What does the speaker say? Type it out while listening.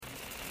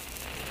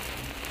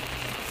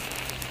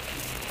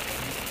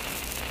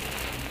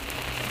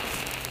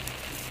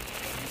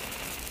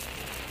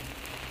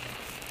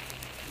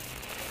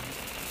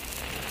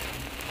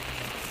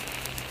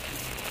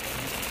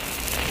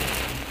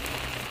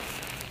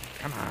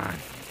Come on.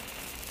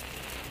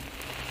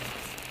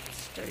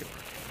 Stay working.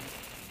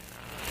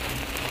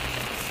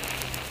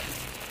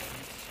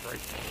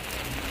 Straight.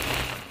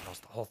 Else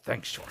the whole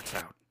thing shorts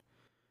out.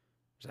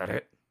 Is that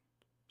it?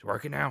 It's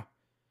working now?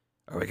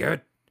 Are we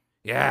good?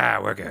 Yeah,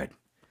 we're good.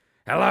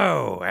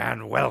 Hello,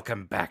 and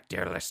welcome back,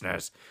 dear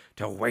listeners,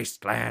 to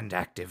Wasteland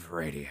Active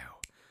Radio.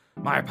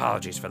 My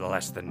apologies for the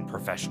less than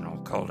professional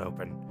cold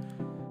open.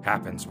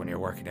 Happens when you're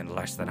working in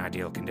less than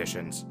ideal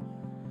conditions.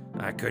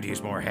 I could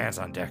use more hands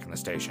on deck in the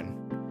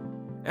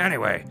station.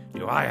 Anyway,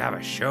 do I have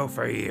a show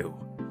for you?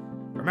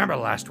 Remember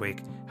last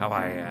week how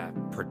I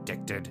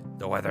predicted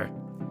the weather?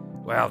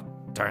 Well,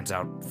 turns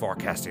out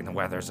forecasting the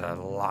weather's a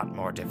lot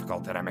more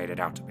difficult than I made it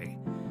out to be.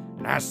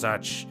 And as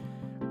such,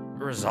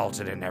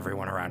 resulted in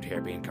everyone around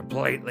here being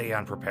completely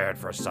unprepared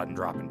for a sudden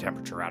drop in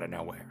temperature out of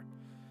nowhere.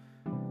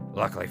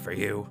 Luckily for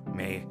you,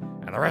 me,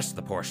 and the rest of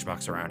the poor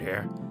schmucks around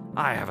here,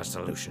 I have a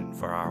solution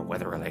for our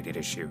weather-related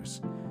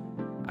issues.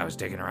 I was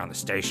digging around the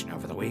station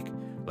over the week,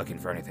 looking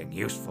for anything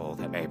useful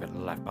that may have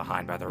been left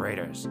behind by the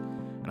raiders,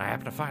 and I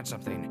happened to find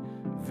something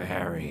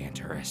very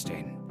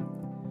interesting.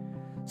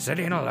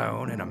 Sitting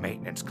alone in a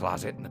maintenance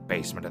closet in the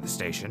basement of the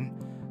station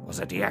was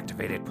a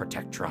deactivated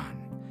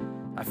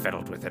Protectron. I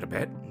fiddled with it a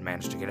bit and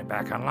managed to get it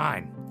back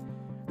online.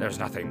 There's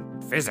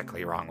nothing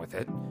physically wrong with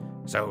it,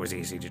 so it was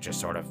easy to just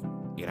sort of,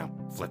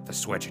 flip the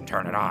switch and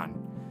turn it on.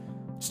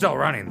 Still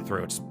running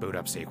through its boot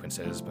up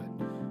sequences, but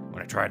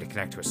when I tried to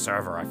connect to a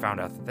server, I found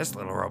out that this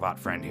little robot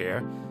friend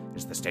here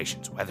is the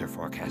station's weather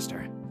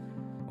forecaster.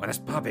 When this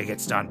puppy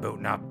gets done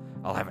booting up,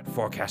 I'll have it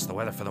forecast the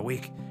weather for the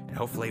week, and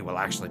hopefully we'll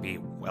actually be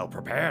well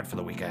prepared for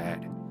the week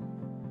ahead.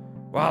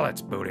 While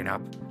it's booting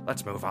up,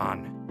 let's move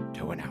on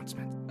to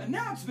announcements.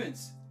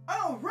 Announcements!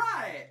 All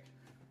right!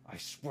 I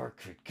swear,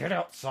 kid, get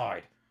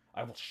outside.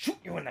 I will shoot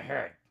you in the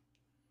head.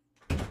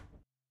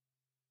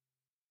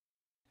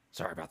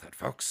 Sorry about that,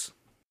 folks.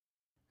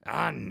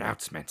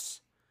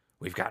 Announcements.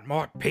 We've got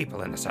more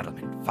people in the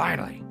settlement,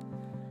 finally.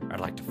 I'd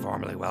like to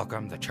formally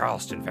welcome the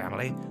Charleston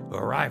family who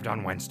arrived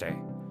on Wednesday.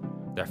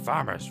 They're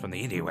farmers from the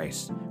Indian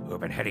Waste who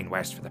have been heading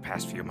west for the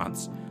past few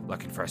months,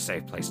 looking for a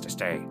safe place to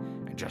stay,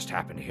 and just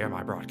happened to hear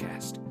my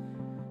broadcast.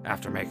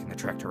 After making the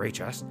trek to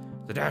reach us,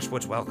 the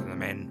Dashwoods welcomed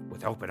them in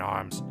with open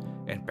arms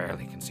and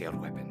barely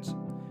concealed weapons.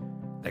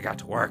 They got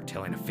to work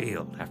tilling a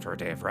field after a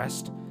day of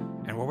rest,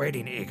 and were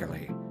waiting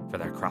eagerly for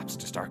their crops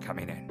to start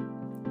coming in.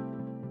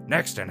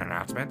 Next in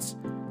announcements,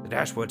 the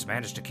Dashwoods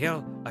managed to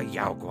kill a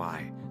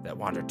Yaoguai that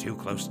wandered too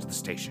close to the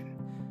station,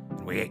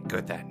 and we ate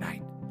good that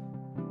night.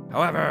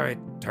 However, it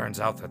turns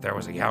out that there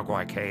was a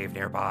Yaoguai cave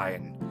nearby,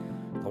 and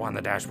the one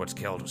the Dashwoods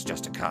killed was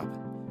just a cub.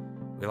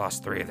 We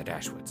lost 3 of the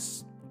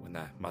Dashwoods when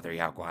the mother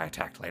Yaoguai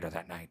attacked later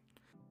that night.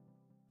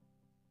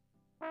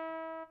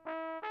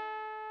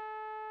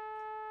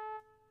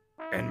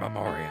 In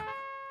memoriam,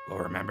 we'll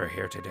remember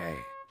here today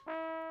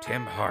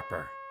Tim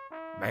Harper,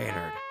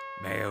 Maynard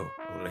Mayo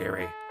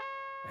O'Leary,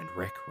 and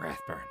Rick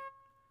Rathburn.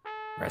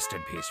 Rest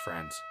in peace,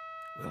 friends.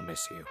 We'll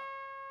miss you.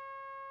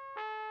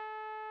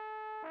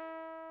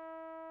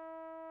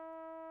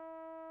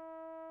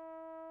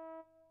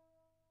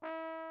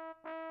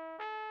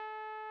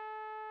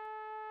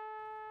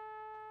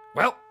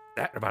 Well,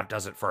 that about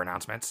does it for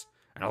announcements,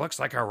 and it looks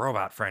like our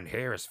robot friend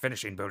here is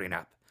finishing booting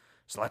up.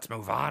 So let's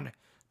move on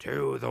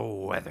to the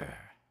weather.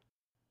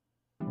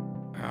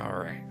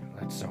 Alright,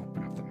 let's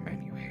open up the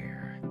menu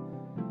here.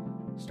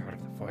 Start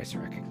of the voice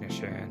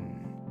recognition,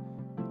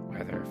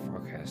 weather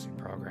forecasting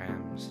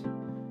programs.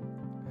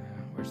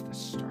 Where's the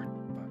start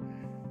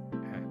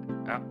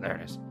button? Oh, there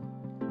it is.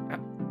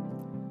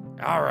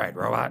 Alright,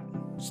 robot,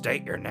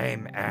 state your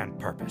name and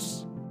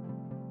purpose.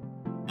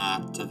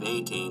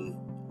 Activating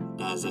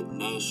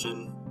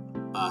designation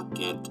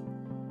bucket.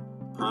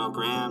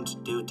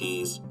 Programmed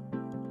duties.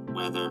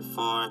 Weather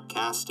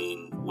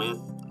forecasting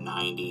with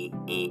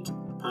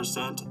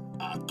 98%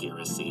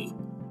 accuracy.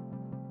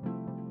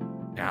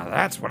 Now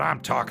that's what I'm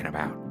talking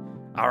about.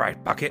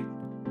 Alright, Bucket,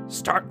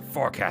 start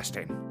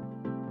forecasting.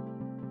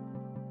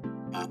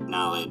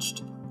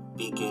 Acknowledged.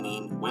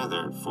 Beginning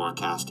weather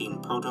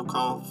forecasting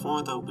protocol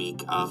for the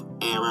week of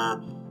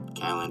error.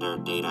 Calendar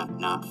data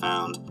not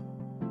found.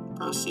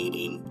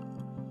 Proceeding.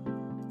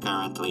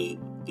 Currently,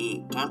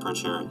 the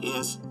temperature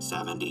is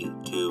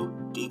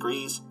 72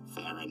 degrees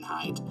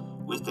Fahrenheit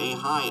with a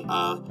high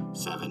of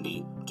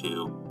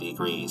 72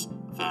 degrees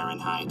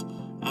Fahrenheit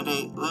and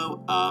a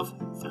low of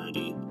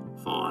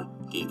 34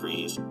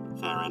 degrees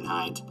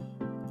Fahrenheit.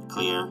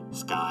 Clear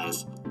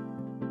skies.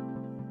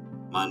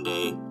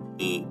 Monday,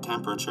 the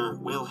temperature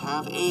will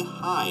have a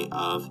high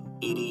of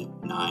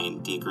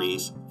 89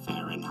 degrees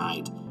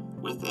Fahrenheit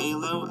with a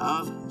low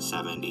of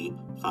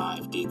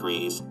 75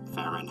 degrees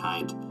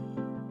Fahrenheit.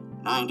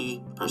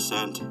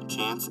 90%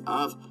 chance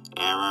of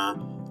error.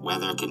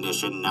 Weather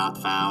condition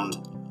not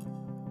found.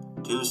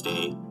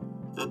 Tuesday,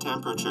 the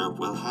temperature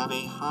will have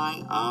a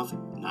high of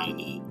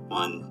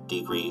 91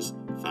 degrees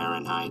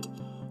Fahrenheit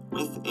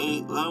with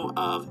a low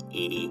of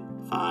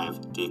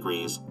 85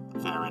 degrees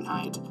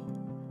Fahrenheit.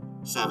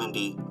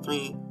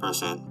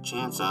 73%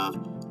 chance of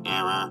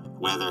error.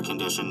 Weather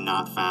condition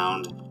not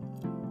found.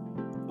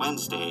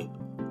 Wednesday,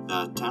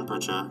 the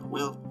temperature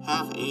will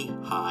have a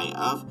high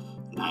of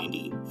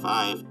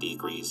 95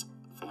 degrees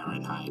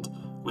Fahrenheit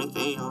with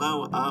a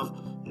low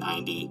of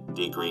 90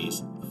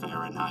 degrees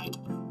Fahrenheit.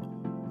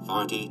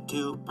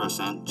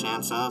 42%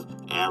 chance of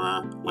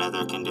error,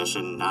 weather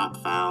condition not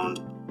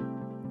found.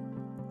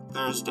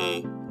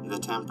 Thursday, the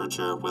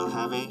temperature will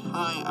have a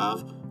high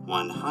of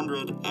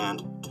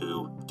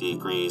 102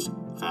 degrees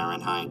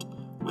Fahrenheit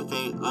with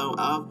a low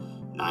of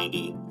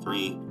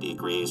 93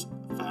 degrees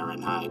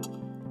Fahrenheit.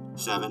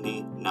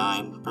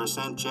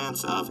 79%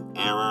 chance of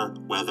error,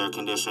 weather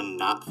condition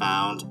not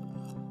found.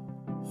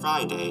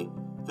 Friday,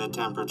 the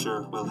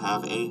temperature will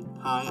have a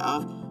high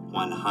of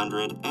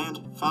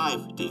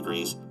 105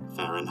 degrees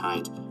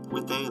Fahrenheit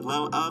with a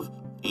low of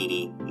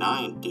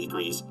 89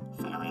 degrees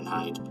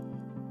Fahrenheit.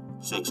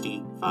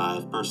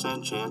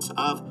 65% chance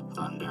of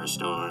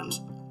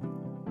thunderstorms.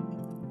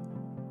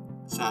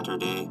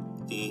 Saturday,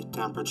 the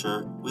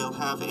temperature will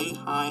have a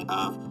high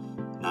of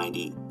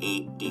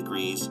 98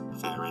 degrees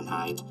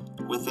Fahrenheit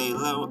with a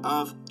low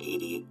of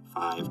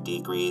 85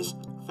 degrees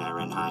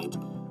Fahrenheit.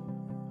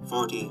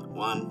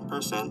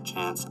 41%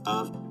 chance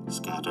of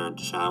scattered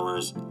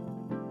showers.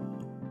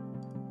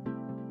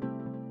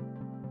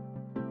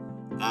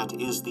 That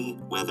is the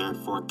weather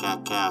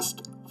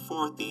forecast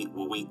for the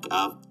week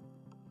of.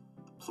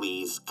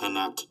 Please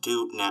connect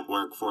to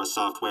network for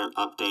software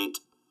update.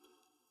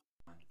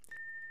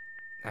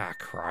 Ah,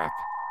 crap.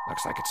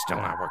 Looks like it's still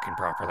not working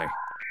properly.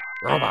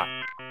 Robot,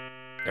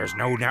 there's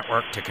no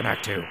network to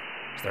connect to.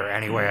 Is there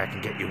any way I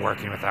can get you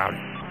working without it?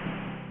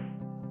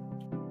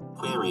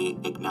 Query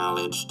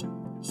acknowledged.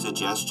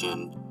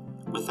 Suggestion: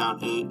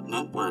 without a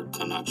network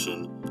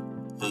connection,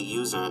 the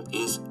user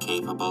is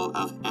capable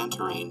of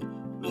entering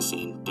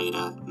missing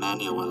data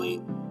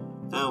manually,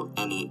 though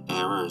any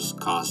errors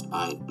caused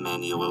by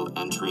manual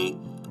entry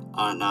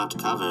are not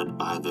covered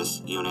by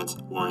this unit's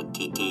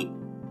warranty.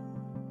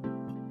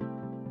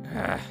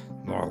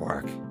 More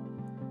work.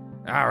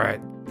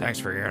 Alright, thanks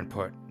for your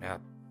input,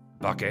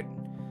 Bucket.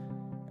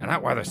 And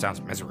that weather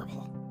sounds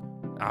miserable.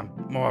 I'm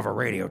more of a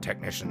radio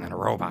technician than a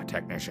robot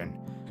technician,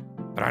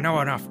 but I know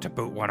enough to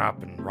boot one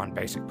up and run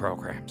basic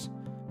programs,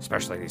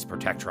 especially these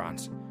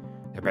Protectrons.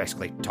 They're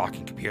basically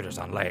talking computers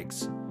on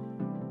legs.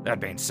 That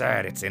being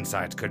said, its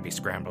insides could be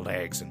scrambled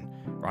eggs, and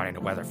running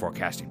a weather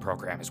forecasting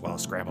program as well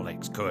as scrambled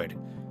eggs could.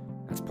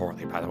 That's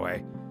poorly, by the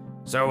way.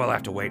 So we'll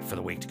have to wait for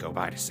the week to go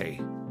by to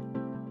see.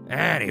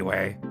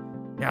 Anyway,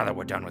 now that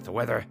we're done with the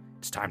weather,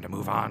 it's time to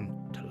move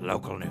on to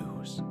local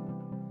news.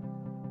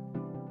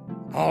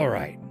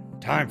 Alright,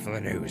 time for the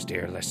news,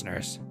 dear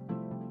listeners.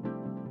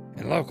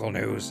 In local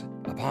news,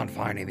 upon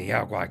finding the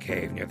Yaogwai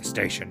Cave near the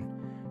station,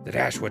 the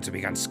Dashwoods have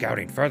begun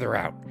scouting further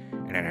out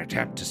in an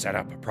attempt to set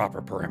up a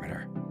proper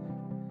perimeter.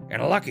 In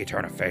a lucky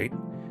turn of fate,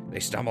 they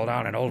stumbled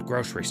on an old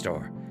grocery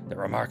store that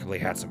remarkably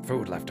had some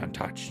food left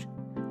untouched.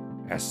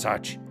 As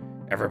such,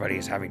 everybody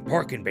is having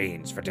pork and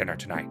beans for dinner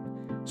tonight,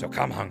 so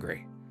come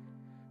hungry.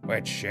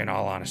 Which, in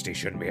all honesty,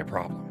 shouldn't be a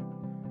problem.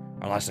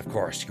 Unless, of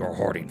course, you're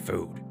hoarding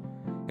food.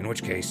 In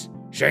which case,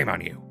 shame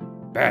on you.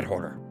 Bad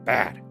hoarder.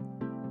 Bad.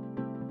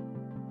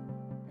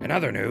 In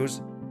other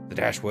news, the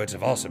Dashwoods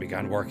have also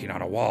begun working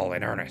on a wall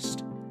in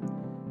earnest.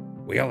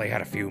 We only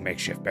had a few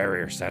makeshift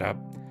barriers set up,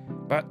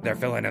 but they're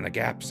filling in the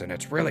gaps and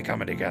it's really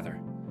coming together.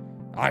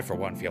 I, for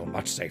one, feel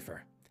much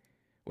safer.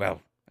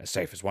 Well, as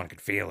safe as one could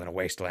feel in a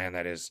wasteland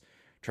that is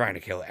trying to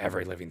kill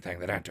every living thing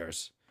that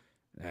enters.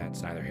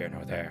 That's neither here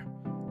nor there.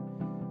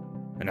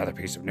 Another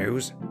piece of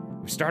news,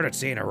 we've started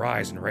seeing a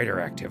rise in raider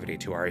activity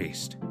to our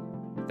east.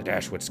 The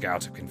Dashwood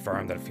Scouts have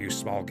confirmed that a few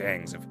small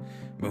gangs have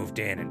moved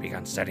in and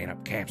begun setting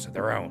up camps of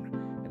their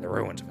own in the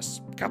ruins of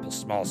a couple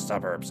small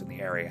suburbs in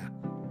the area.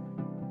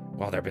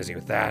 While they're busy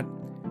with that,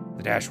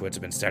 the Dashwoods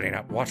have been setting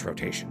up watch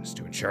rotations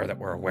to ensure that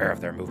we're aware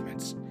of their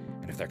movements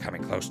and if they're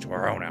coming close to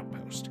our own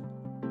outpost.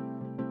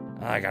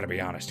 I gotta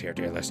be honest here,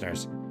 dear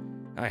listeners.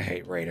 I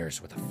hate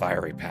raiders with a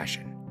fiery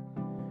passion.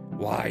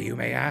 Why, you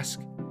may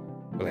ask?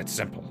 Well, it's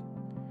simple.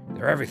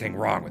 They're everything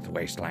wrong with the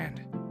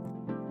wasteland.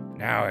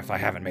 Now, if I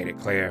haven't made it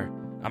clear,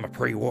 I'm a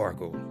pre-war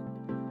ghoul.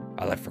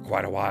 I lived for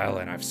quite a while,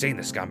 and I've seen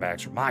the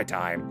scumbags from my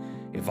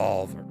time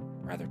evolve, or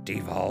rather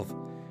devolve,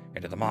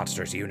 into the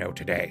monsters you know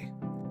today.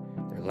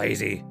 They're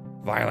lazy,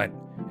 violent,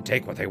 and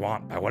take what they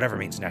want by whatever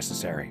means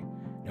necessary,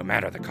 no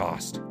matter the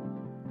cost.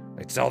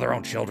 They'd sell their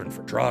own children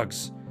for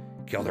drugs,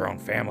 kill their own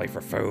family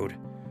for food,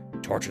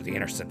 and torture the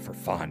innocent for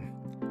fun.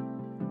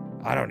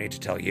 I don't need to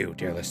tell you,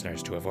 dear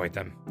listeners, to avoid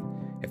them.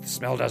 If the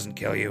smell doesn't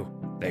kill you,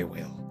 they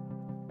will.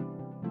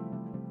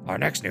 Our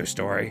next news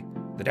story,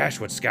 the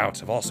Dashwood Scouts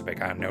have also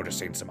begun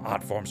noticing some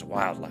odd forms of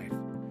wildlife.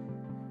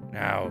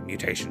 Now,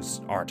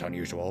 mutations aren't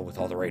unusual with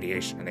all the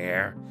radiation in the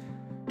air.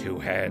 2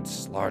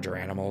 heads, larger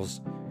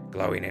animals,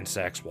 glowing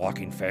insects,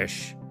 walking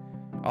fish.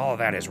 All of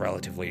that is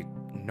relatively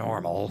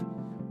normal.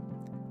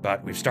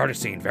 But we've started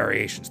seeing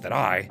variations that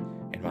I,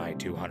 in my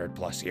 200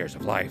 plus years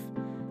of life,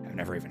 have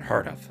never even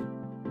heard of.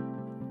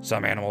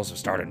 Some animals have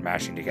started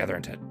mashing together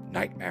into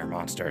nightmare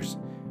monsters,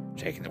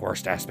 taking the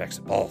worst aspects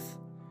of both.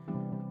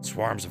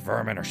 Swarms of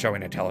vermin are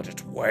showing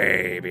intelligence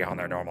way beyond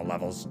their normal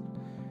levels.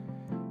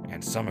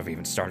 And some have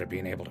even started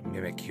being able to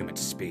mimic human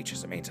speech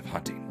as a means of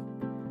hunting.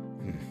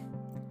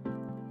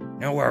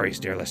 No worries,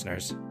 dear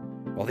listeners.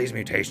 While these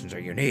mutations are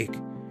unique,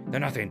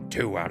 they're nothing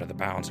too out of the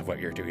bounds of what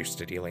you're used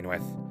to dealing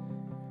with.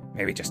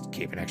 Maybe just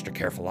keep an extra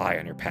careful eye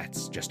on your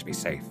pets, just to be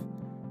safe.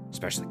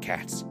 Especially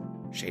cats.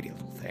 Shady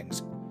little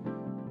things.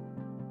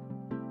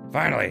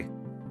 Finally,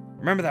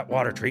 remember that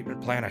water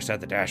treatment plant I said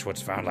the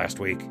Dashwoods found last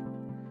week?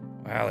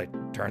 Well, it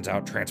turns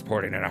out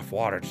transporting enough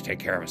water to take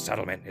care of a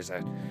settlement is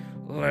a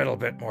little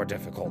bit more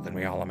difficult than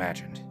we all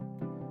imagined.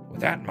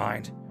 With that in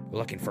mind, we're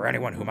looking for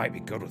anyone who might be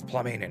good with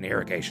plumbing and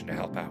irrigation to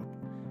help out.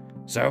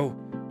 So,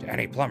 to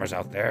any plumbers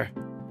out there,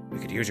 we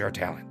could use your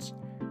talents,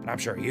 and I'm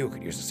sure you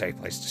could use a safe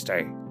place to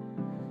stay.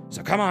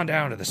 So come on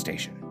down to the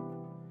station.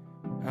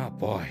 Oh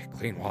boy,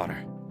 clean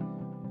water.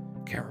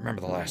 Can't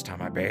remember the last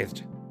time I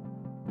bathed.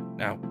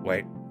 No,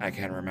 wait, I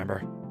can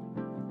remember.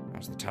 That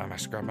was the time I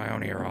scrubbed my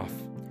own ear off.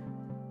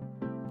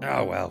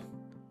 Oh well,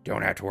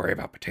 don't have to worry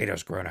about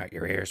potatoes growing out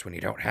your ears when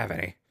you don't have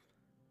any.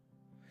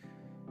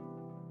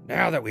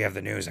 Now that we have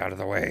the news out of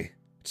the way,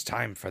 it's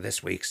time for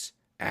this week's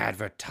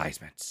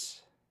advertisements.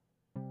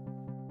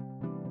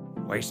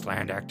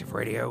 Wasteland Active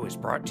Radio is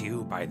brought to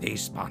you by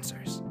these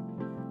sponsors.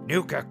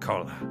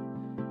 Nuka-Cola.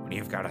 When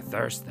you've got a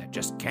thirst that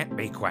just can't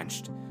be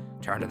quenched,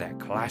 turn to that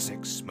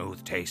classic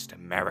smooth taste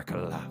America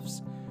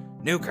loves.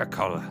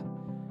 Nuka-Cola.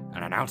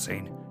 And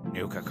announcing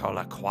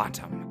Nuka-Cola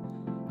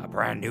Quantum, a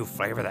brand new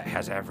flavor that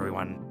has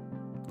everyone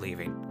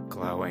leaving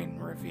glowing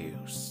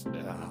reviews.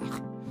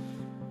 Ugh.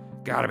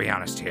 Gotta be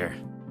honest here.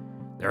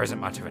 There isn't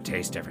much of a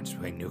taste difference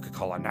between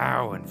Nuka-Cola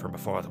now and from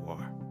before the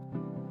war.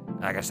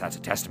 I guess that's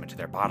a testament to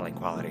their bottling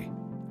quality.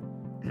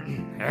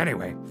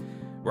 Anyway,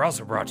 we're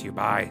also brought to you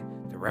by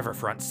the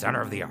Riverfront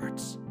Center of the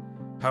Arts.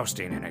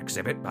 Hosting an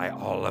exhibit by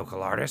all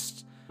local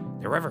artists,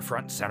 the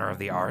Riverfront Center of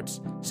the Arts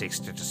seeks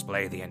to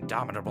display the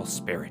indomitable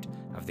spirit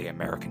of the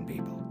American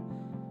people.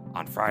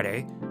 On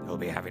Friday, they'll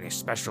be having a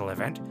special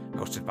event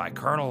hosted by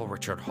Colonel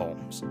Richard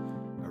Holmes,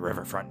 a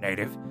Riverfront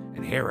native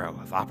and hero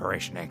of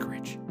Operation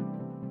Anchorage.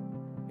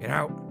 You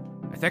know,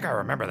 I think I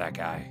remember that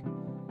guy.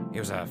 He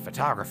was a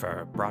photographer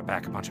who brought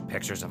back a bunch of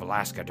pictures of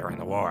Alaska during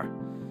the war.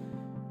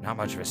 Not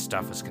much of his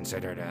stuff was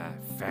considered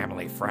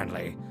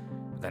family-friendly.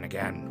 But then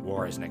again,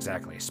 war isn't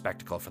exactly a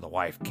spectacle for the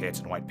wife, kids,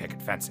 and white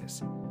picket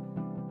fences.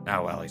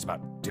 Oh well, he's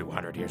about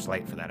 200 years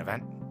late for that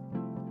event.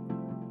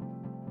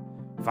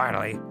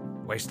 Finally,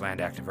 Wasteland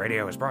Active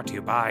Radio is brought to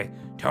you by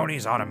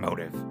Tony's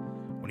Automotive.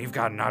 When you've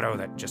got an auto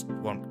that just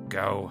won't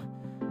go,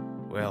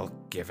 well,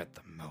 give it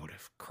the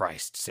motive.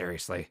 Christ,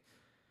 seriously.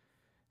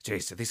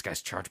 Jeez, did these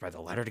guys charge by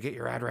the letter to get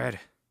your ad read?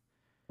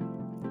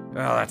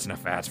 Well, that's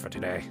enough ads for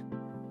today.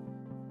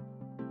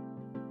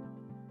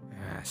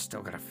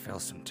 Still gotta fill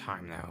some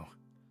time, though.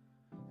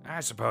 I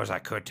suppose I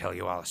could tell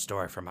you all a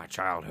story from my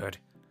childhood.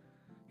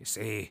 You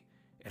see,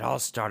 it all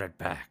started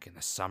back in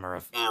the summer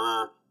of...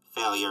 Error.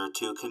 Failure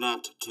to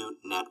connect to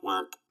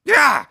network.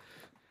 Yeah!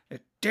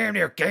 It damn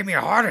near gave me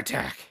a heart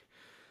attack.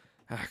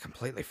 I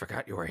completely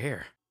forgot you were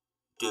here.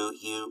 Do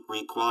you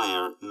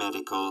require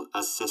medical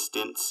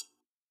assistance?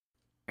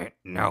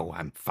 No,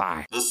 I'm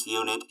fine. This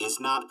unit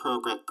is not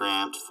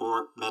programmed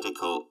for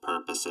medical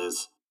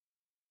purposes.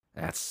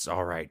 That's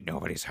alright,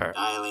 nobody's hurt.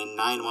 Dialing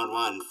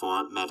 911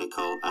 for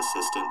medical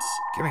assistance.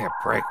 Give me a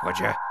break, would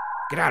you?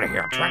 Get out of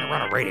here, I'm trying to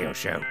run a radio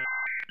show.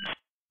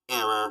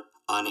 Error.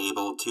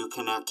 Unable to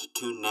connect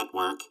to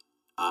network.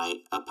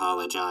 I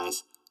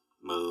apologize.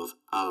 Move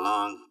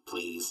along,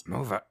 please.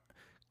 Move it.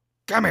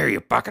 Come here,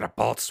 you bucket of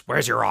bolts.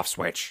 Where's your off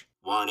switch?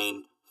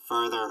 Warning.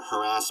 Further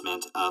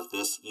harassment of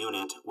this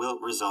unit will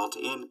result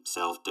in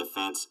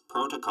self-defense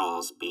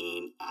protocols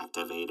being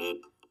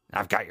activated.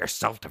 I've got your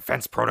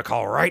self-defense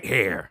protocol right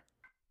here.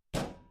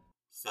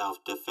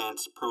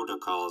 Self-defense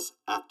protocols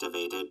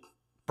activated.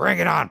 Bring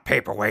it on,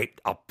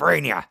 paperweight. I'll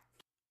brain ya.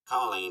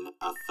 Calling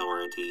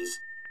authorities.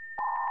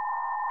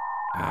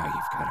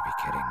 You've got to be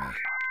kidding me.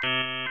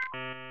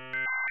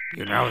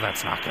 You know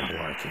that's not going to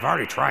work. You've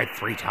already tried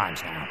 3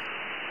 times now.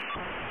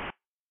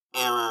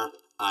 Error.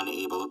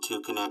 Unable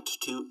to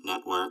connect to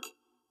network.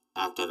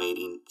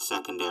 Activating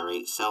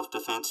secondary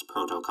self-defense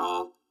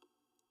protocol.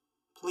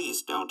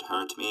 Please don't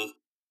hurt me.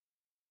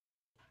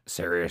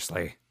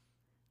 Seriously?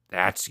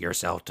 That's your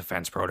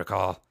self-defense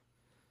protocol?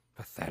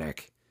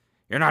 Pathetic.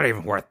 You're not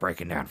even worth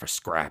breaking down for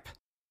scrap.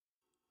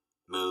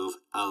 Move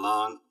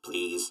along,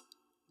 please.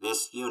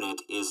 This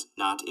unit is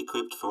not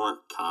equipped for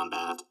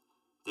combat.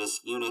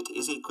 This unit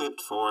is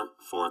equipped for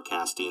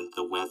forecasting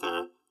the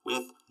weather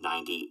with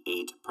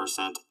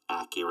 98%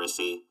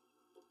 accuracy.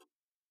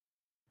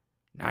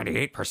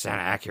 98%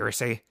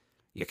 accuracy?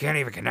 You can't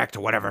even connect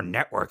to whatever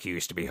network you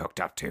used to be hooked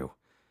up to.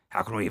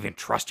 How can we even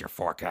trust your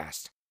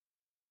forecast?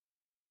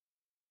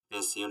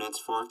 This unit's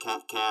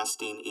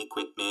forecasting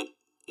equipment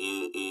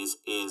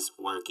is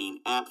working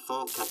at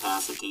full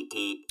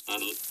capacity.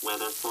 Any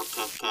weather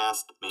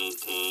forecast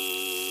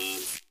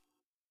maintained.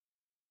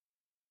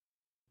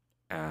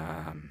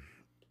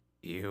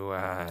 You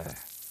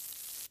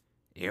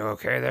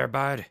okay there,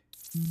 bud?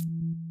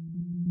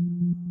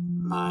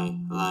 My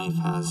life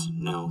has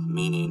no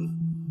meaning.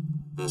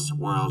 This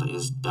world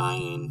is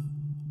dying.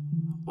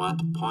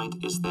 What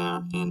point is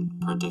there in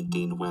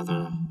predicting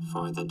weather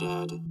for the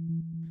dead?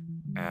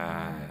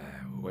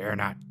 We're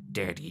not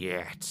dead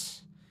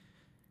yet.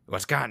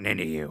 What's gotten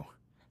into you?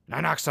 Did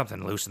I knock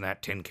something loose in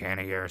that tin can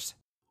of yours?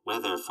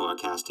 Weather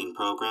forecasting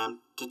program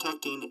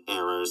detecting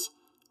errors.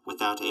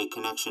 Without a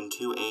connection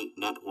to a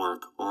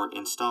network or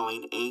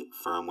installing a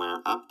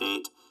firmware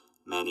update,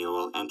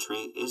 manual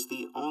entry is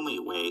the only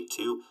way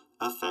to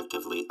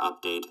effectively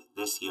update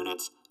this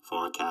unit's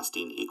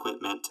forecasting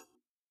equipment.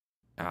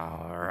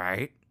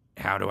 Alright,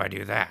 how do I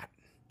do that?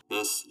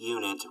 This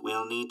unit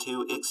will need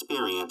to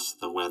experience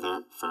the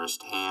weather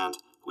firsthand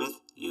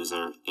with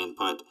user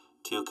input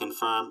to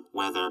confirm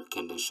weather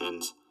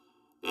conditions.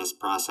 This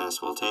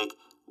process will take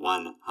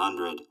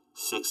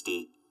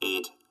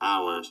 168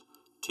 hours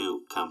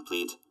to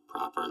complete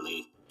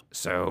properly.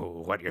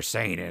 So, what you're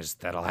saying is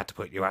that I'll have to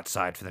put you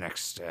outside for the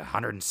next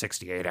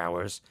 168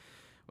 hours,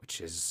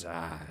 which is,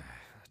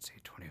 let's see,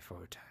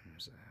 24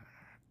 times,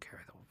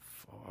 carry the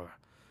 4,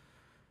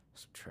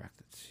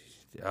 subtract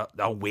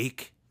a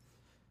week,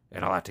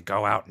 and I'll have to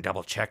go out and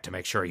double check to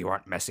make sure you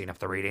aren't messing up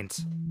the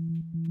readings?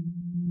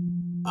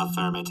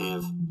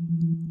 Affirmative.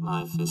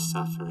 Life is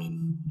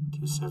suffering.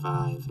 To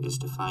survive is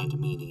to find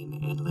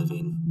meaning in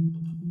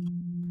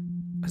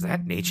living. Is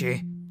that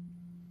Nietzsche?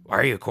 Why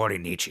are you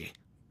quoting Nietzsche?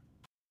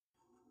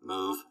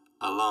 Move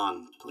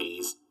along,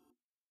 please.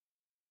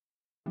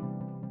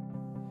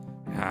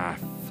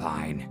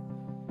 Fine.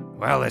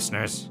 Well,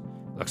 listeners,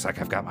 looks like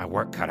I've got my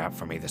work cut out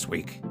for me this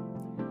week.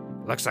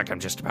 Looks like I'm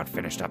just about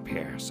finished up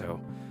here,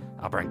 so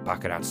I'll bring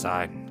Bucket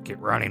outside and get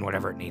running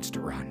whatever it needs to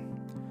run.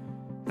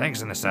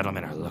 Things in the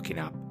settlement are looking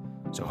up,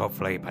 so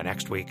hopefully by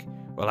next week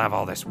we'll have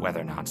all this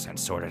weather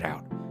nonsense sorted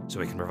out so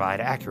we can provide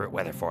accurate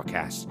weather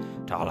forecasts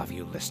to all of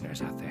you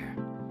listeners out there.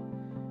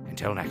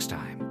 Until next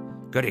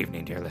time, good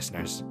evening, dear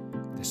listeners.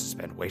 This has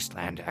been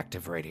Wasteland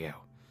Active Radio.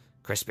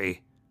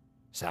 Crispy,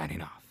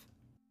 signing off.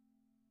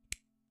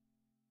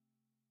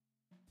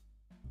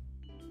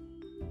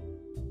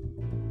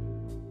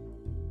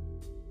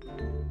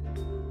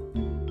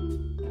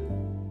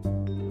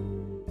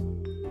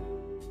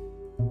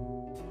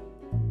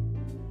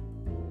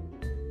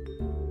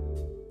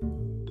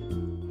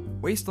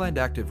 Wasteland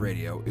Active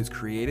Radio is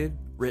created,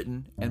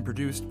 written, and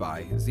produced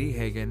by Z.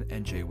 Hagen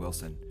and Jay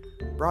Wilson.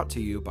 Brought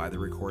to you by the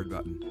Record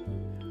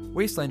Button.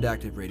 Wasteland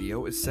Active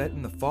Radio is set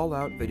in the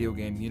Fallout video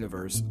game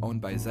universe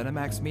owned by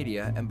ZeniMax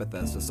Media and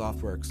Bethesda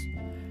Softworks.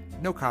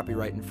 No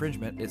copyright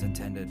infringement is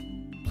intended.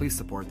 Please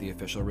support the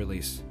official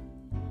release.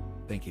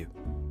 Thank you.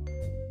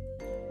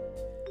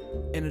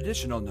 An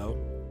additional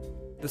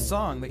note, the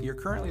song that you're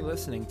currently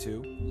listening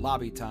to,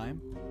 Lobby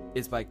Time,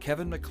 is by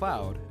Kevin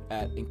MacLeod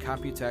at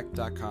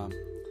Incompetech.com.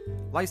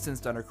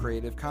 Licensed under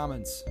Creative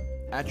Commons.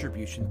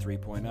 Attribution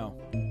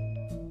 3.0.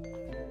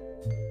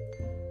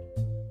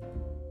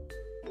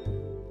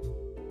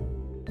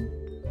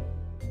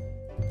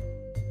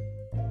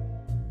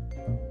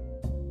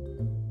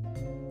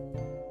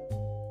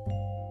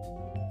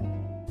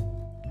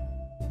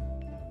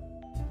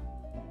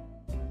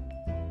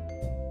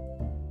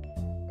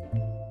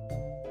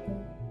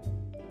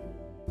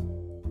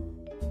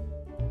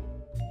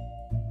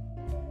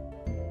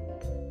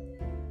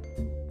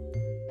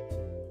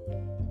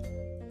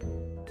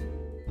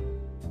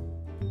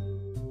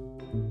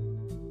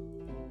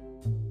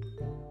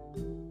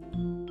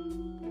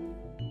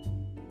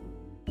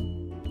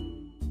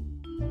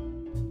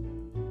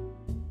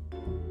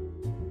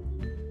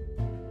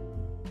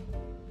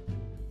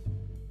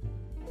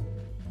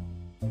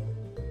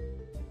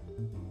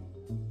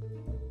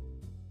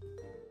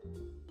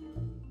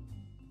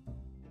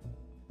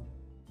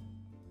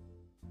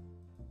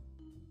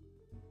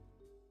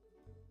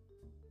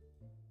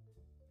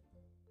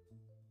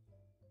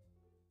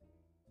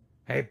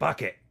 Hey,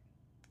 Bucket.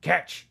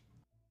 Catch.